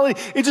actuality,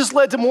 it just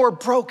led to more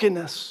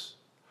brokenness.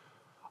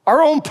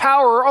 Our own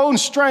power, our own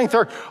strength,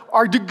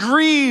 our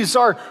degrees,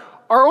 our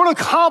own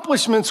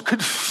accomplishments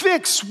could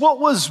fix what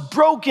was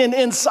broken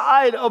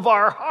inside of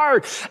our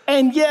heart.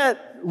 And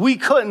yet we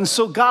couldn't.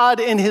 So God,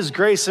 in his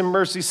grace and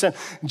mercy, sent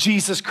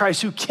Jesus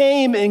Christ, who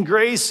came in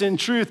grace and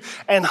truth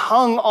and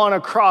hung on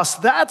a cross.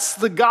 That's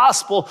the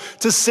gospel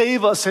to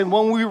save us. And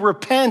when we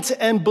repent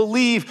and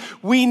believe,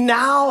 we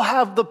now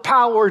have the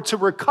power to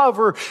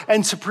recover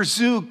and to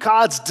pursue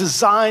God's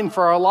design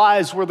for our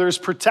lives, where there's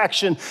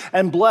protection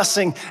and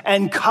blessing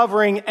and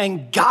covering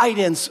and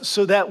guidance,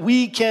 so that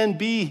we can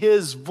be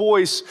his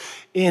voice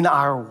in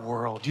our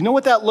world. You know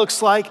what that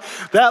looks like?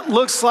 That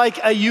looks like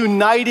a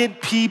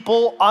united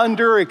people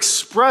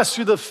expressed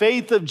through the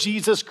faith of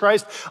Jesus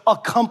Christ,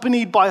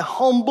 accompanied by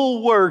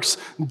humble works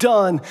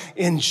done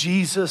in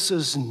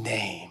Jesus'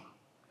 name.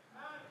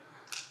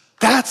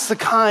 That's the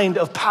kind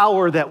of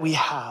power that we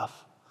have.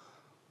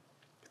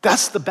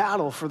 That's the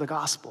battle for the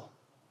gospel.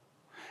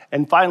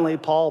 And finally,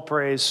 Paul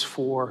prays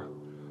for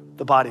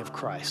the body of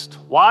Christ.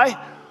 Why?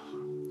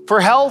 For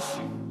health,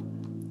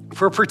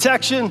 for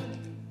protection.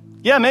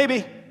 Yeah,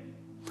 maybe.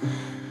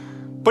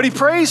 But he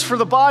prays for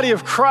the body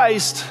of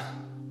Christ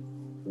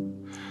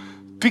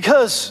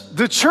because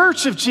the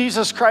church of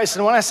Jesus Christ,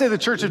 and when I say the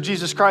church of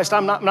Jesus Christ,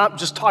 I'm not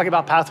just talking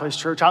about Pathways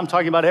Church. I'm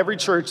talking about every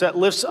church that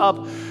lifts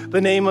up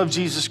the name of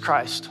Jesus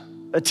Christ,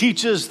 that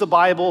teaches the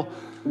Bible,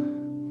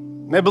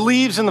 that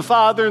believes in the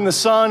Father and the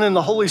Son and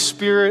the Holy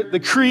Spirit, the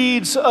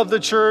creeds of the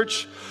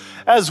church,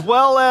 as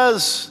well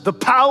as the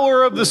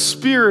power of the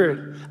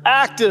Spirit,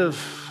 active,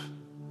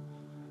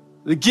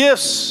 the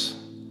gifts.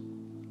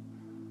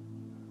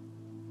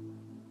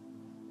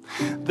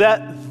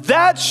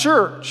 That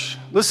church,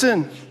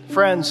 listen,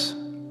 friends,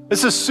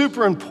 this is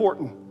super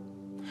important.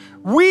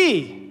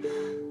 We,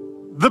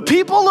 the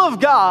people of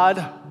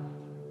God,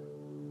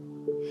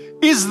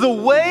 is the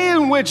way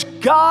in which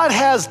God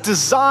has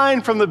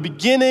designed from the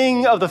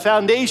beginning of the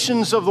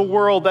foundations of the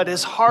world that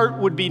his heart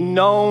would be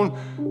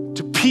known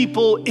to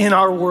people in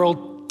our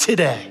world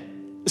today.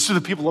 It's to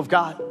the people of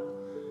God.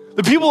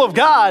 The people of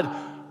God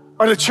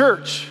are the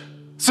church.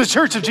 It's the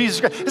church of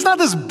Jesus Christ. It's not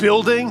this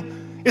building.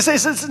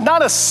 It's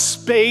not a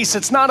space.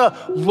 It's not a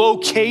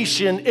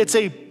location. It's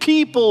a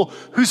people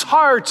whose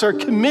hearts are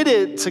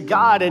committed to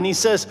God. And he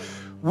says,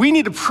 we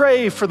need to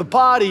pray for the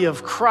body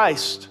of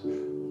Christ.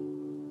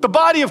 The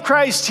body of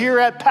Christ here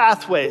at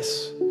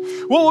Pathways.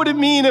 What would it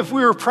mean if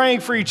we were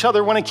praying for each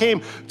other when it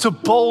came to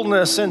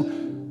boldness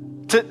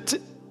and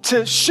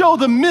to show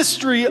the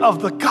mystery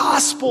of the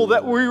gospel,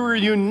 that we were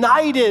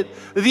united,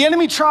 that the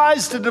enemy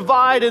tries to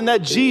divide, and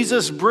that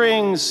Jesus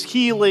brings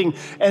healing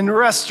and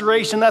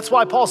restoration? That's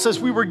why Paul says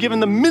we were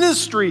given the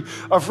ministry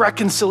of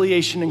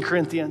reconciliation in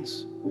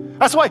Corinthians.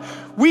 That's why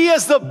we,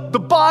 as the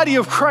body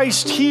of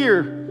Christ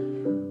here,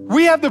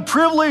 we have the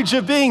privilege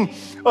of being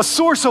a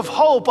source of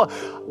hope,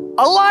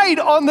 a light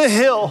on the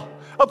hill,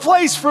 a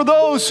place for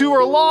those who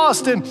are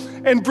lost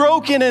and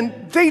broken,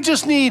 and they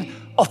just need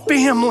a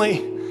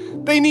family.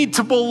 They need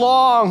to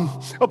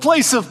belong, a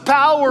place of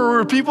power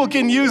where people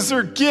can use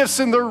their gifts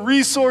and their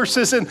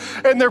resources and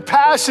their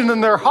passion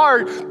and their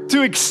heart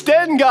to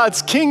extend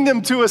God's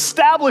kingdom, to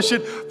establish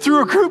it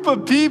through a group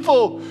of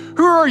people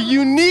who are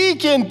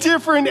unique and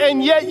different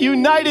and yet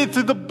united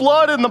through the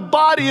blood and the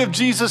body of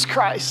Jesus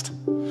Christ.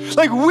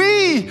 Like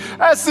we,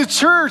 as the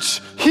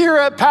church here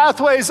at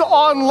Pathways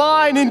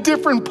online in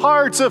different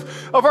parts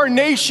of our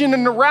nation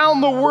and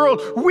around the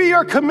world, we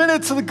are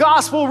committed to the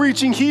gospel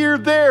reaching here,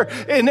 there,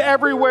 and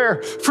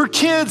everywhere. For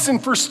kids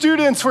and for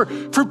students,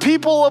 for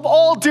people of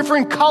all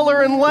different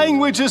color and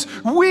languages,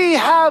 we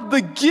have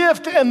the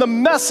gift and the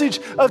message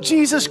of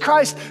Jesus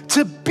Christ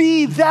to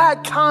be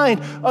that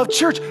kind of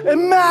church.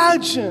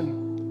 Imagine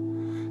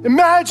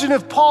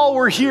if Paul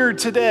were here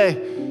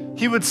today,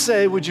 he would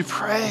say, would you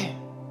pray?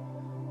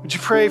 Would you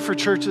pray for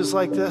churches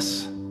like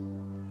this?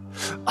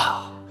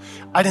 Oh,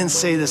 I didn't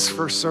say this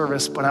first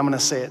service, but I'm going to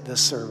say it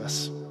this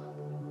service.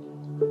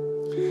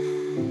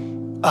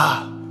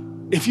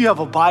 If you have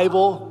a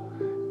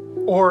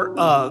Bible or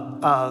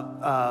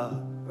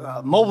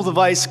a mobile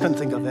device, couldn't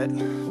think of it.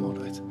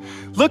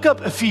 Look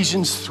up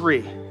Ephesians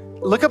 3.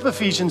 Look up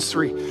Ephesians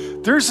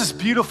 3. There's this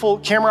beautiful,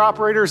 camera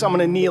operators, I'm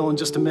going to kneel in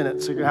just a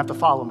minute, so you're going to have to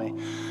follow me.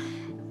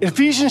 In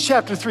Ephesians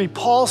chapter 3,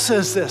 Paul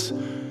says this,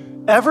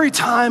 every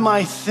time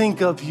I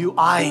think of you,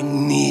 I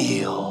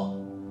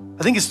kneel.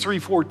 I think it's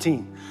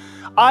 3:14.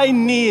 I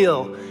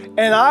kneel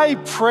and I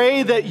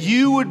pray that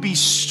you would be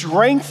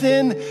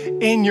strengthened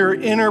in your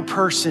inner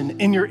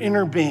person, in your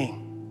inner being.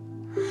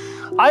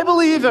 I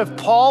believe if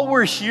Paul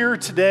were here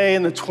today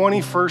in the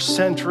 21st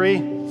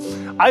century,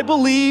 I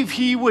believe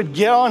he would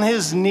get on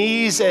his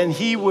knees and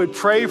he would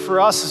pray for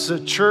us as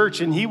a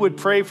church, and he would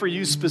pray for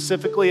you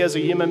specifically as a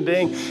human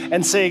being,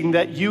 and saying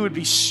that you would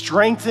be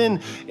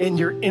strengthened in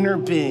your inner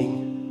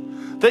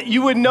being, that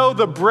you would know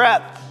the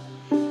breadth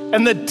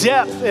and the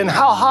depth and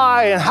how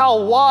high and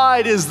how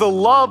wide is the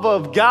love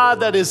of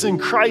God that is in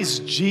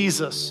Christ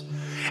Jesus.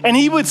 And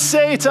he would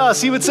say to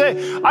us, he would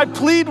say, I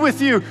plead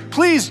with you,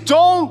 please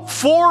don't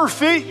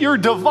forfeit your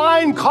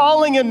divine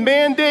calling and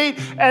mandate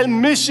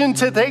and mission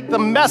to take the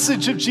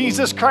message of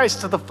Jesus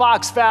Christ to the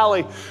Fox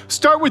Valley.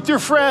 Start with your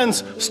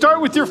friends,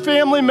 start with your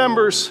family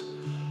members.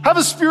 Have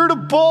a spirit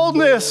of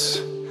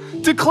boldness.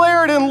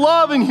 Declare it in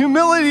love and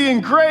humility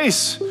and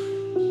grace.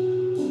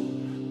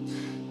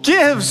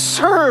 Give,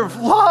 serve,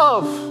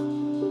 love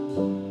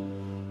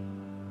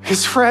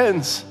his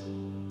friends.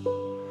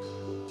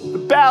 The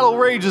battle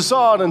rages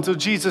on until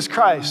Jesus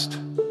Christ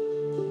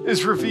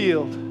is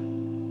revealed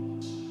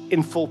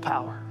in full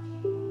power.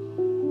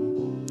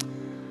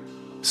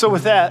 So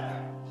with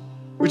that,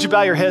 would you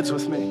bow your heads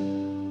with me?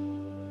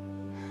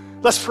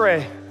 Let's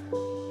pray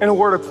in a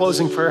word of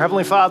closing prayer.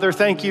 Heavenly Father,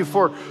 thank you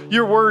for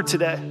your word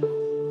today,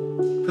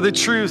 for the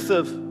truth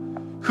of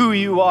who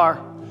you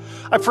are.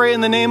 I pray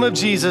in the name of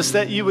Jesus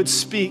that you would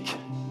speak.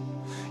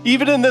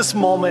 Even in this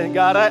moment,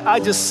 God, I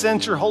just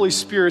sense your Holy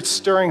Spirit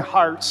stirring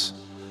hearts.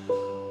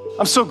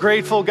 I'm so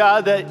grateful,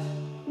 God, that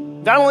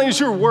not only is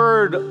your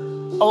word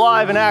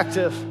alive and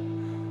active,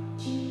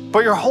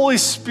 but your Holy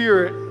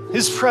Spirit,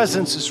 his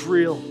presence is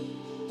real.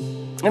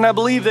 And I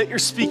believe that you're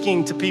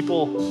speaking to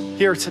people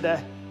here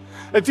today.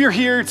 If you're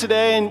here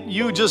today and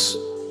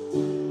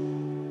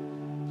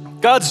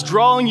God's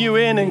drawing you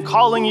in and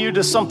calling you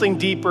to something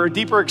deeper, a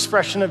deeper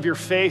expression of your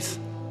faith.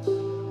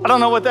 I don't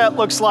know what that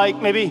looks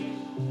like. Maybe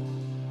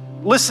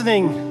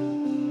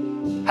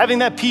listening, having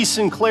that peace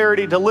and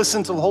clarity to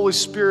listen to the Holy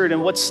Spirit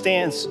and what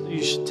stance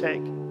you should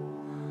take.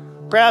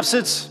 Perhaps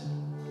it's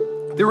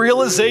the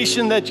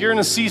realization that you're in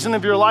a season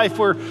of your life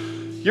where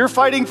you're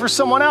fighting for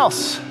someone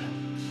else.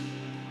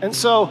 And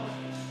so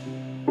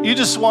you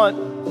just want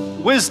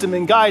wisdom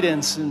and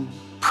guidance and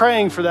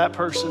praying for that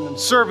person and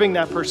serving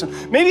that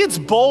person. Maybe it's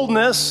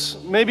boldness.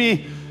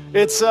 Maybe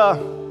it's, God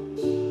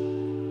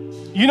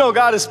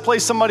has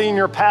placed somebody in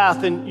your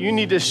path and you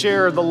need to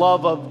share the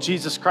love of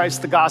Jesus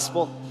Christ, the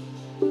gospel.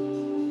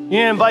 You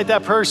need to invite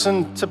that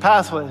person to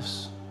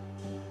Pathways.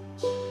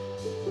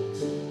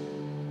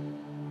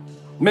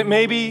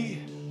 Maybe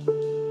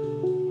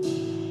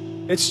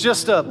it's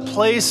just a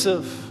place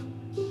of,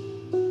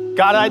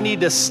 God, I need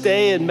to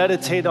stay and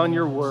meditate on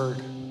your word.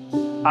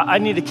 I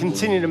need to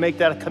continue to make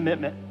that a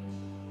commitment.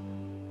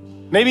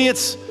 Maybe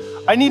it's,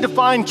 I need to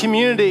find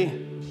community.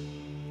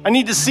 I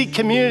need to seek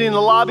community in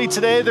the lobby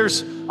today.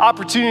 There's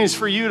opportunities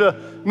for you to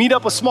meet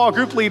up with small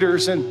group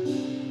leaders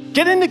and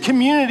get into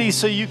community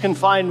so you can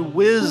find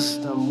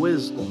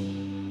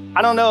wisdom.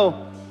 I don't know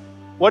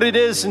what it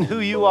is and who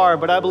you are,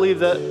 but I believe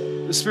that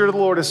the Spirit of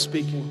the Lord is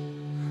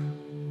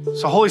speaking.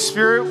 So Holy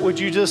Spirit, would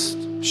you just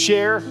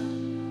share?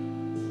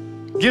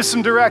 Give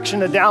some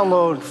direction, a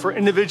download for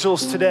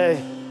individuals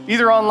today,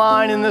 either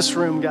online in this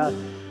room, God.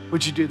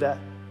 Would you do that?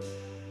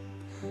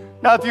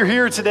 Now, if you're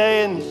here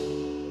today and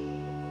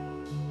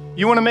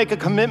you want to make a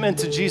commitment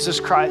to Jesus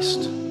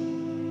Christ,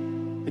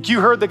 like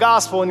you heard the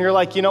gospel and you're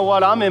like, you know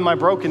what, I'm in my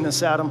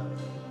brokenness, Adam.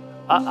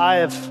 I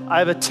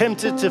have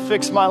attempted to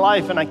fix my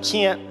life and I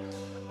can't.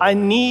 I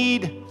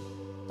need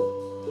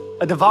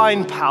a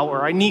divine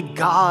power. I need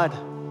God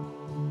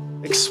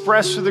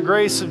expressed through the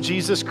grace of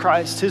Jesus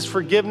Christ, his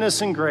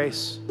forgiveness and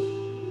grace.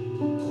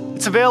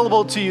 It's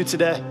available to you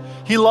today.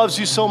 He loves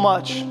you so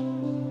much.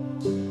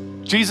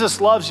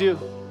 Jesus loves you.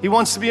 He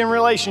wants to be in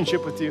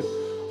relationship with you.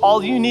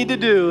 All you need to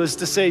do is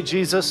to say,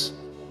 Jesus,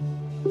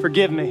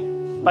 forgive me.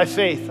 By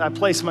faith, I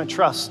place my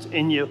trust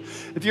in you.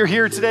 If you're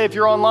here today, if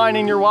you're online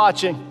and you're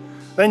watching,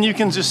 then you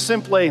can just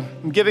simply,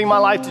 I'm giving my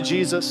life to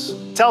Jesus.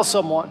 Tell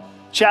someone,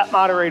 chat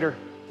moderator,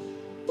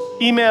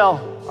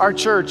 email our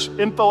church,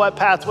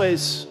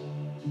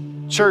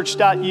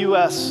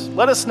 info@pathwayschurch.us.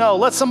 Let us know,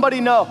 let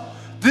somebody know.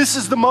 This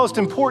is the most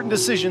important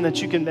decision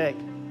that you can make.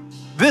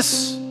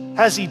 This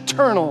has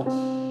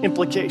eternal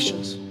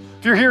implications.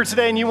 If you're here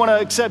today and you want to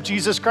accept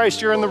Jesus Christ,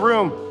 you're in the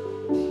room,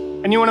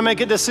 and you want to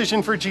make a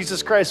decision for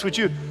Jesus Christ, would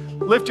you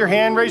lift your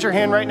hand, raise your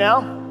hand right now?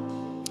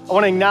 I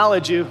want to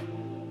acknowledge you.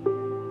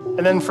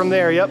 And then from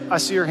there, yep, I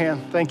see your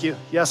hand. Thank you.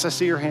 Yes, I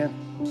see your hand.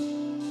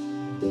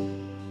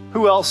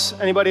 Who else?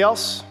 Anybody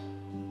else?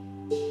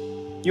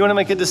 You want to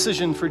make a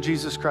decision for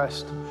Jesus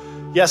Christ?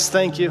 Yes,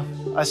 thank you.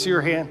 I see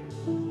your hand.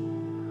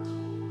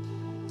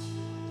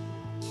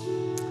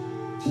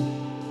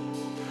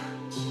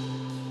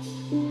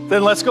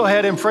 Then let's go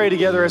ahead and pray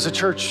together as a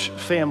church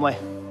family.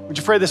 Would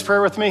you pray this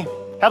prayer with me?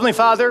 Heavenly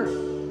Father,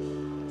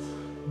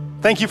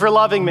 thank you for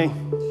loving me.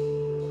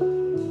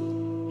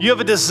 You have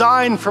a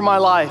design for my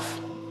life.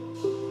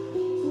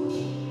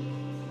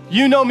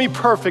 You know me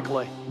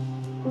perfectly.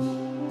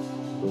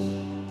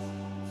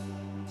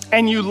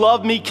 And you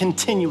love me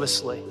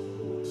continuously.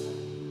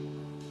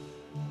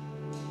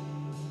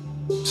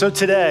 So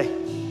today,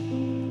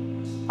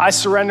 I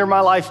surrender my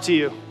life to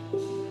you.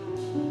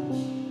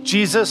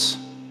 Jesus,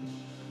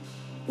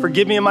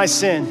 forgive me of my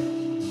sin.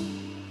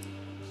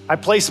 I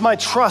place my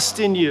trust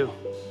in you.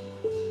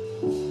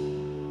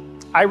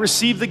 I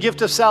receive the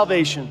gift of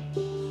salvation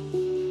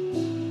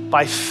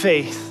by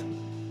faith.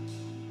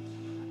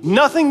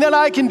 Nothing that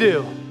I can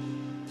do,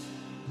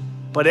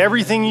 but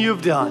everything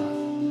you've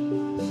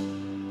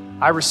done,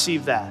 I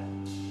receive that.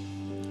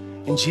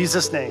 In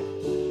Jesus' name.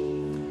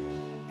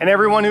 And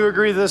everyone who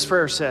agreed with this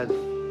prayer said,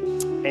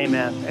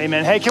 amen.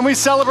 Amen. Hey, can we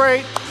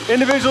celebrate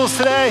individuals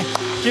today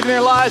giving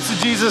their lives to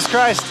Jesus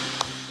Christ?